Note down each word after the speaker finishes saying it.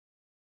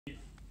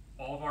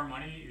all of our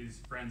money is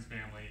friends,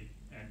 family,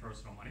 and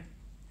personal money.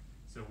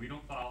 So we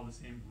don't follow the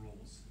same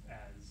rules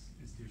as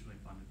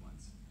institutionally funded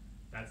ones.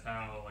 That's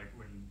how, like,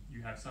 when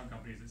you have some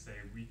companies that say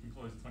we can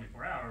close in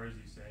 24 hours,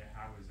 you say,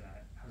 how is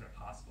that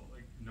possible?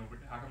 Like,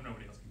 nobody, how come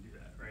nobody else can do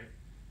that, right?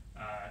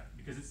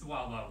 Because it's the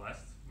wild, wild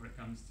west when it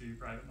comes to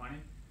private money.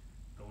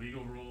 The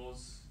legal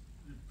rules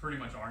pretty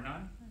much are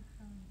none.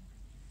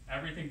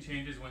 Everything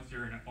changes once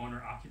you're in an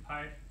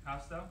owner-occupied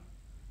house, though.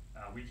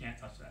 We can't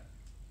touch that.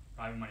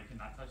 Private money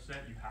cannot touch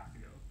that. You have to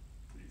go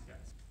to these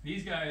guys.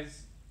 These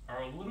guys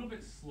are a little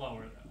bit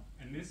slower, though,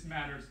 and this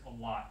matters a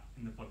lot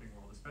in the flipping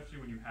world, especially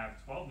when you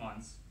have 12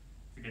 months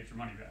to get your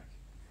money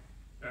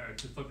back,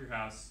 to flip your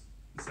house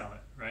and sell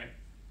it, right?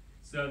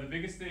 So the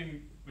biggest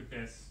thing with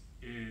this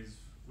is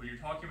when you're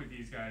talking with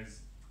these guys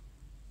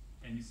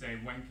and you say,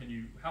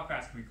 how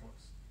fast can we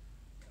close?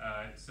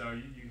 So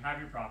you have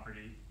your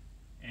property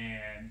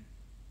and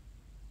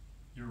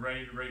you're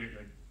ready to,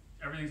 like,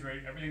 everything's ready,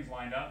 everything's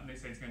lined up, and they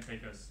say it's going to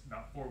take us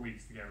about 4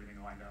 weeks to get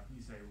everything lined up. And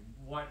you say,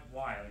 what,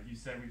 why? Like, you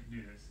said we could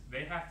do this.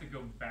 They have to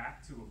go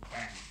back to a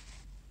bank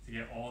to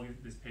get all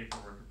this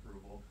paperwork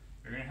approval.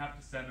 You're going to have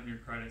to send them your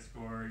credit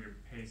score, your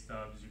pay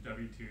stubs, your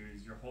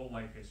W-2s, your whole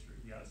life history.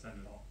 You got to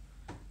send it all.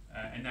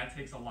 And that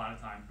takes a lot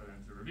of time for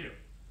them to review.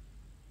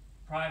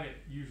 Private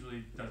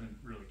usually doesn't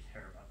really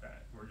care about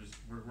that.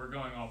 We're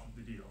going off of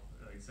the deal,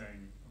 like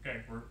saying,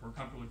 okay, we're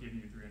comfortable giving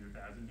you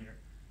 $300,000 here.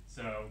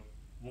 So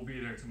we'll be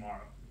there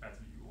tomorrow if that's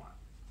what you want.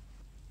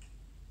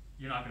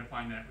 You're not going to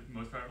find that with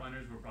most private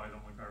lenders. We're probably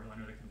the only private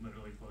lender that can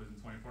literally close in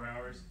 24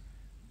 hours.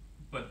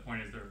 But the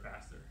point is they're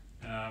faster.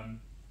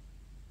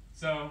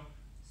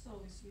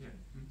 Excuse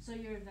me. So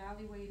you're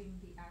evaluating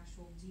the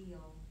actual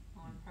deal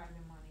on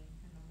private money,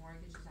 and the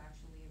mortgage is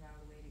actually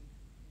evaluating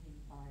the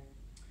buyer.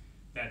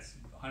 That's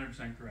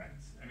 100%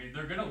 correct. I mean,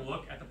 they're going to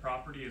look at the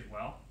property as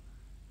well.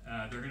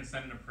 They're going to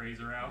send an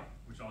appraiser out,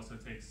 which also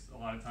takes a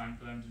lot of time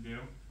for them to do.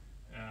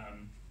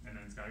 And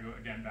then it's got to go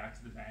again back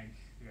to the bank.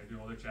 They got to do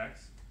all their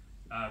checks.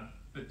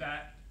 But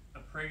that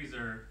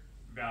appraiser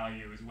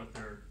value is what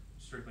they're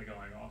strictly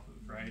going off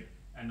of, right?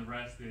 And the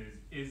rest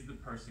is the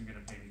person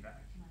going to pay me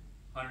back?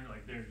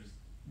 Like, they're just,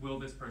 will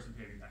this person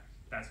pay me back?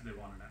 That's what they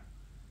want to know.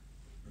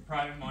 The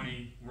private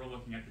money, we're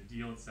looking at the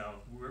deal itself.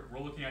 We're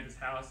looking at this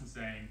house and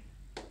saying,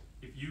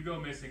 if you go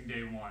missing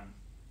day one,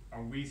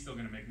 are we still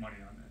going to make money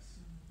on this?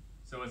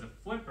 So as a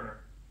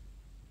flipper,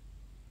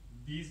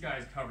 these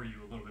guys cover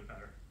you a little bit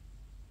better.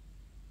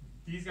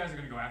 These guys are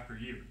going to go after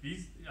you.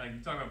 Like,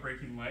 you talk about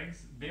breaking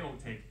legs, they will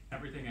take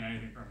everything and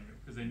anything from you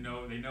because they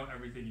know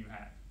everything you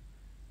have.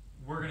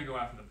 We're going to go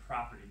after the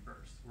property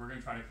first. We're going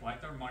to try to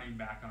collect our money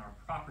back on our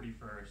property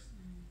first,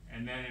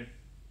 and then if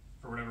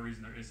for whatever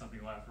reason there is something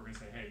left, we're going to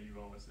say, hey, you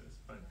owe us this.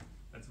 But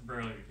that's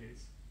rarely the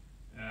case.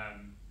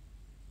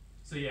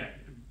 So yeah,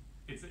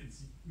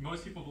 it's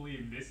most people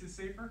believe this is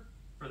safer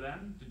for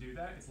them to do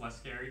that. It's less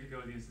scary to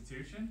go to the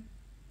institution,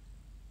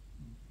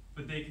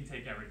 but they can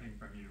take everything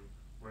from you.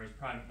 Whereas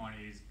private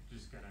money is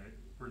just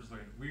we're just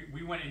looking,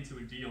 we went into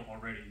a deal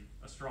already,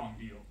 a strong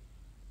deal.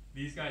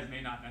 These guys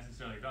may not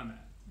necessarily have done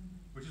that,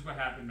 which is what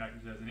happened back in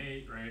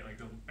 2008, right? Like,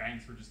 the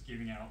banks were just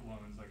giving out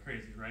loans like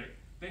crazy, right?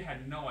 They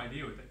had no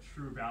idea what the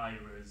true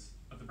value is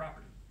of the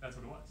property. That's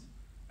what it was.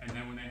 And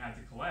then when they had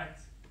to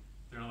collect,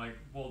 they're like,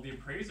 well, the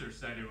appraiser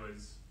said it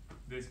was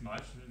this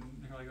much, and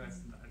they're like,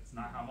 that's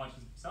not how much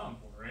it's selling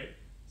for, right?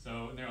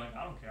 So they're like,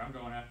 I don't care, I'm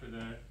going after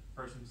the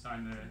person who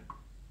signed the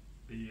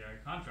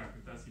contract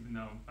with us, even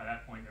though by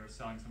that point they were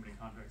selling so many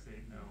contracts they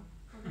didn't know.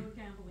 Well, they were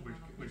gambling on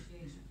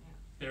appreciation, yeah.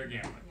 They were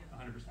gambling,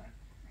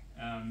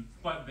 100%.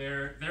 But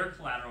their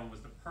collateral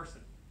was the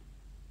person.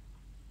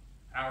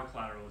 Our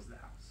collateral is the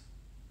house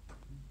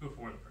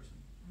before the person,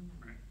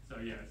 right? So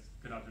yeah, it's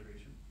good observation.